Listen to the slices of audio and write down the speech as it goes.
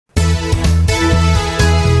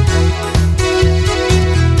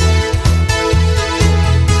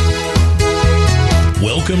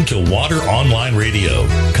to Water Online Radio,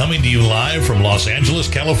 coming to you live from Los Angeles,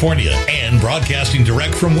 California, and broadcasting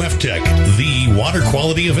direct from WEFTEC, the water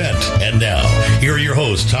quality event. And now, here are your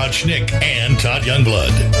hosts, Todd Schnick and Todd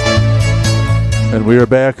Youngblood. And we are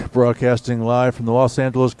back broadcasting live from the Los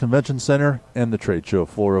Angeles Convention Center and the trade show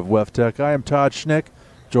floor of WEFTEC. I am Todd Schnick,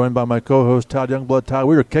 joined by my co-host, Todd Youngblood. Todd,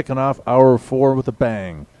 we are kicking off Hour 4 with a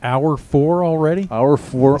bang. Hour 4 already? Hour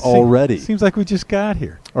 4 already. Seems like we just got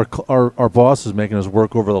here. Our boss is making us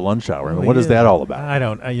work over the lunch hour. I mean, what is that all about? I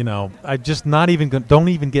don't, I just not even, don't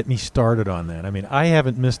even get me started on that. I mean, I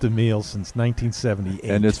haven't missed a meal since 1978.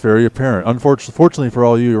 And it's very apparent. Unfortunately for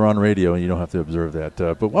all you're on radio and you don't have to observe that.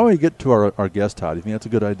 But why don't we get to our guest, Todd? You think that's a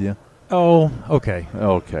good idea? Oh, okay.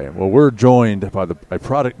 Okay. Well, we're joined by a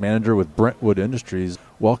product manager with Brentwood Industries.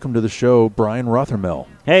 Welcome to the show, Brian Rothermel.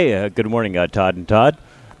 Hey, good morning, Todd and Todd.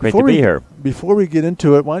 Great to be here. Before we get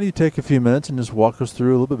into it, why don't you take a few minutes and just walk us through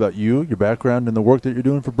a little bit about you, your background, and the work that you're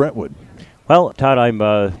doing for Brentwood. Well, Todd, I'm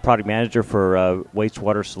a product manager for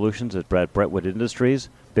wastewater solutions at Brentwood Industries.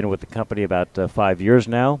 Been with the company about 5 years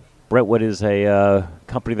now. Brentwood is a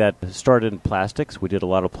company that started in plastics. We did a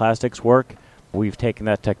lot of plastics work. We've taken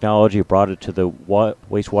that technology, brought it to the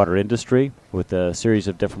wastewater industry with a series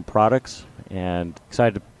of different products, and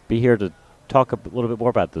excited to be here to talk a little bit more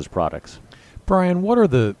about those products. Brian, what are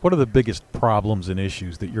the biggest problems and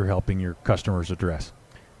issues that you're helping your customers address?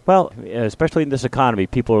 Well, especially in this economy,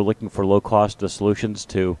 people are looking for low-cost solutions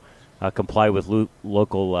to comply with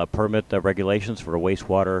local permit regulations for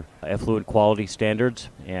wastewater effluent quality standards,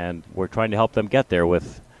 and we're trying to help them get there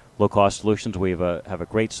with low-cost solutions. We have a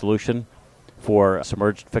great solution for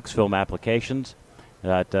submerged fixed film applications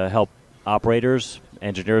that help operators,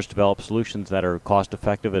 engineers develop solutions that are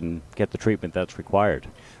cost-effective and get the treatment that's required.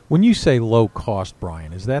 When you say low cost,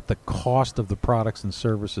 Brian, is that the cost of the products and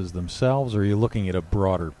services themselves, or are you looking at a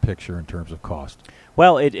broader picture in terms of cost?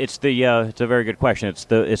 Well, it's a very good question. It's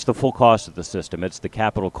the full cost of the system. It's the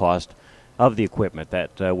capital cost of the equipment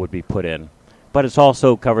that would be put in, but it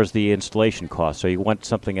also covers the installation cost. So you want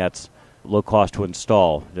something that's low cost to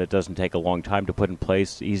install, that doesn't take a long time to put in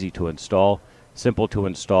place, easy to install, simple to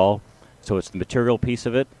install. So it's the material piece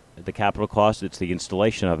of it, the capital cost, it's the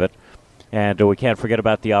installation of it. And we can't forget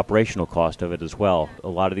about the operational cost of it as well. A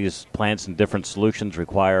lot of these plants and different solutions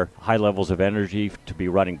require high levels of energy to be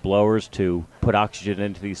running blowers, to put oxygen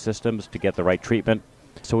into these systems to get the right treatment.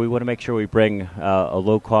 So we want to make sure we bring a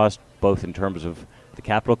low cost, both in terms of the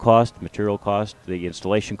capital cost, the material cost, the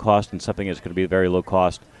installation cost, and something that's going to be very low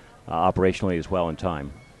cost operationally as well in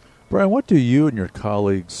time. Brian, what do you and your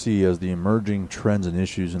colleagues see as the emerging trends and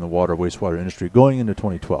issues in the water wastewater industry going into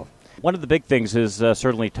 2012? One of the big things is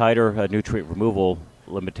certainly tighter nutrient removal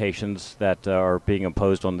limitations that are being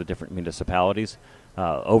imposed on the different municipalities.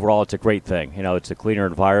 Overall, it's a great thing. You know, it's a cleaner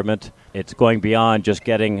environment. It's going beyond just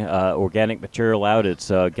getting organic material out. It's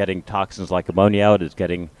getting toxins like ammonia out. It's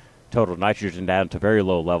getting total nitrogen down to very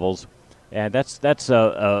low levels. And that's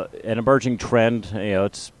an emerging trend. You know,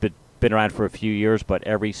 it's been around for a few years, but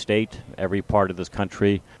every state, every part of this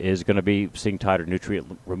country is going to be seeing tighter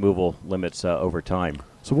nutrient removal limits over time.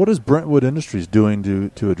 So what is Brentwood Industries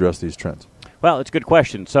doing to address these trends? Well, it's a good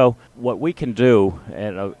question. So what we can do,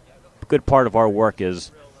 and a good part of our work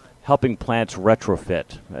is helping plants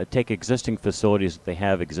retrofit, take existing facilities that they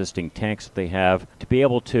have, existing tanks that they have, to be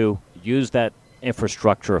able to use that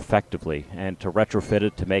infrastructure effectively and to retrofit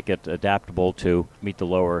it to make it adaptable to meet the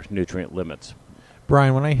lower nutrient limits.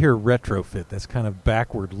 Brian, when I hear retrofit, that's kind of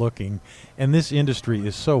backward looking, and this industry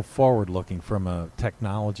is so forward looking from a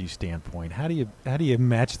technology standpoint. How do you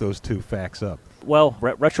match those two facts up? Well,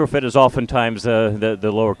 retrofit is oftentimes the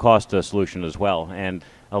lower cost solution as well, and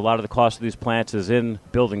a lot of the cost of these plants is in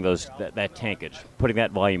building that tankage, putting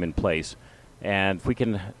that volume in place. And if we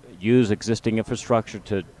can use existing infrastructure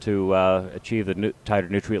to achieve the tighter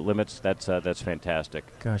nutrient limits, that's fantastic.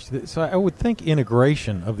 Gosh, so I would think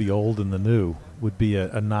integration of the old and the new would be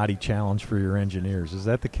a knotty challenge for your engineers. Is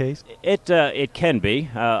that the case? It can be.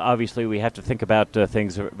 Obviously, we have to think about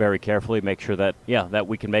things very carefully, make sure that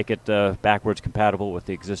we can make it backwards compatible with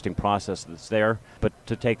the existing process that's there, but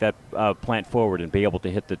to take that plant forward and be able to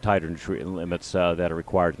hit the tighter nutrient limits that are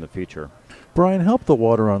required in the future. Brian, help the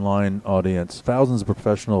Water Online audience, thousands of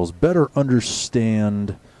professionals, better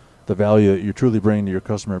understand the value that you're truly bringing to your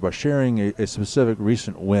customer by sharing a specific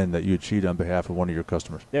recent win that you achieved on behalf of one of your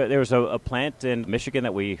customers. There was a plant in Michigan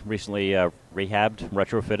that we recently rehabbed,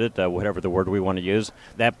 retrofitted, whatever the word we want to use.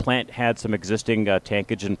 That plant had some existing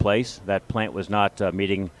tankage in place. That plant was not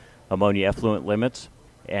meeting ammonia effluent limits,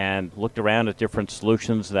 and looked around at different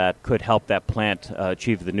solutions that could help that plant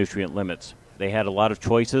achieve the nutrient limits. They had a lot of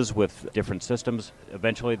choices with different systems.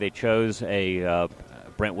 Eventually, they chose a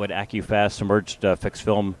Brentwood AccuFAS submerged fixed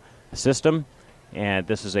film system. And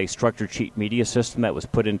this is a structured sheet media system that was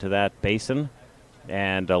put into that basin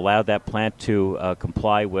and allowed that plant to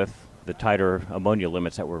comply with the tighter ammonia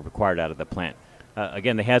limits that were required out of the plant.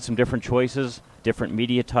 Again, they had some different choices, different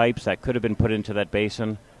media types that could have been put into that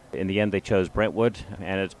basin. In the end, they chose Brentwood,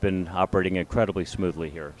 and it's been operating incredibly smoothly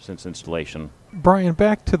here since installation. Brian,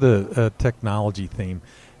 back to the technology theme.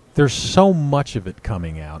 There's so much of it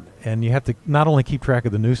coming out, and you have to not only keep track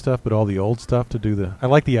of the new stuff, but all the old stuff to do the... I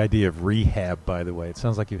like the idea of rehab, by the way. It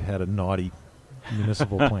sounds like you've had a naughty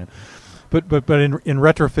municipal plant. But in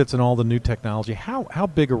retrofits and all the new technology, how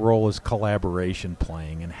big a role is collaboration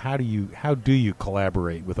playing, and how do you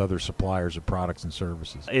collaborate with other suppliers of products and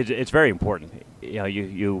services? It's very important.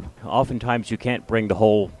 You oftentimes you can't bring the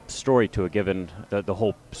whole story to a given, the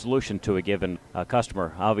whole solution to a given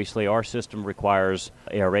customer. Obviously, our system requires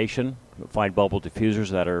aeration, fine bubble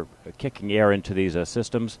diffusers that are kicking air into these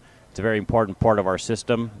systems. It's a very important part of our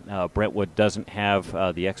system. Brentwood doesn't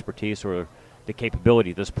have the expertise or the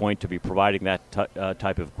capability at this point to be providing that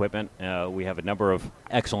type of equipment. We have a number of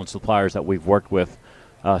excellent suppliers that we've worked with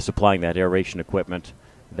supplying that aeration equipment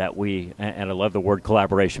that and I love the word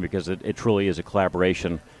collaboration because it truly is a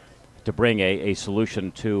collaboration to bring a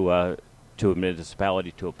solution to a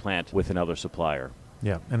municipality, to a plant with another supplier.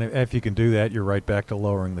 Yeah, and if you can do that, you're right back to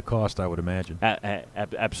lowering the cost, I would imagine.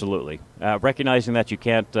 Absolutely. Recognizing that you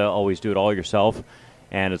can't always do it all yourself,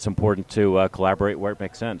 and it's important to collaborate where it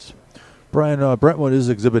makes sense. Brian, Brentwood is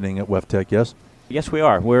exhibiting at WEFTEC, yes? Yes, we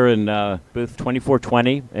are. We're in booth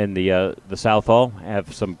 2420 in the South Hall.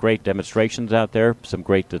 Have some great demonstrations out there, some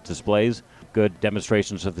great displays, good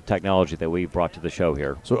demonstrations of the technology that we brought to the show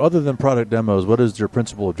here. So other than product demos, what is your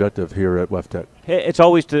principal objective here at WEFTEC? It's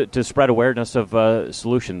always to spread awareness of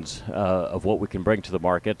solutions, of what we can bring to the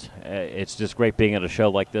market. It's just great being at a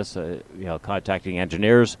show like this, contacting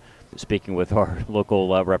engineers, speaking with our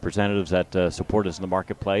local representatives that support us in the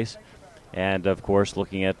marketplace, and of course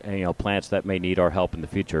looking at plants that may need our help in the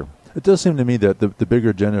future. It does seem to me that the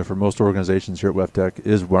bigger agenda for most organizations here at WEFTEC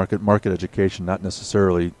is market education, not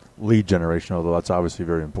necessarily lead generation, although that's obviously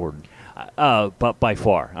very important. But by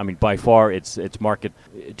far, it's market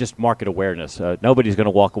awareness. Nobody's going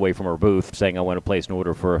to walk away from our booth saying, "I want to place an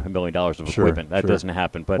order for $1 million of equipment." That doesn't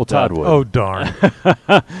happen. But Todd would. Oh darn!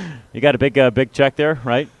 You got a big check there,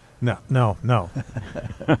 right? No.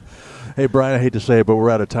 Hey, Brian, I hate to say it, but we're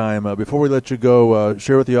out of time. Before we let you go,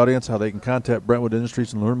 share with the audience how they can contact Brentwood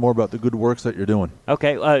Industries and learn more about the good works that you're doing.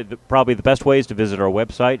 Okay, probably the best way is to visit our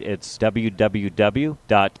website. It's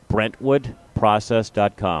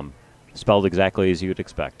www.brentwoodprocess.com, spelled exactly as you would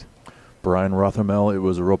expect. Brian Rothermel, it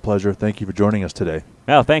was a real pleasure. Thank you for joining us today.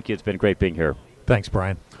 Oh, thank you. It's been great being here. Thanks,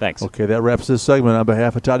 Brian. Thanks. Okay, that wraps this segment. On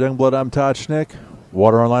behalf of Todd Youngblood, I'm Todd Schnick.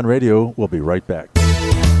 Water Online Radio. We'll be right back.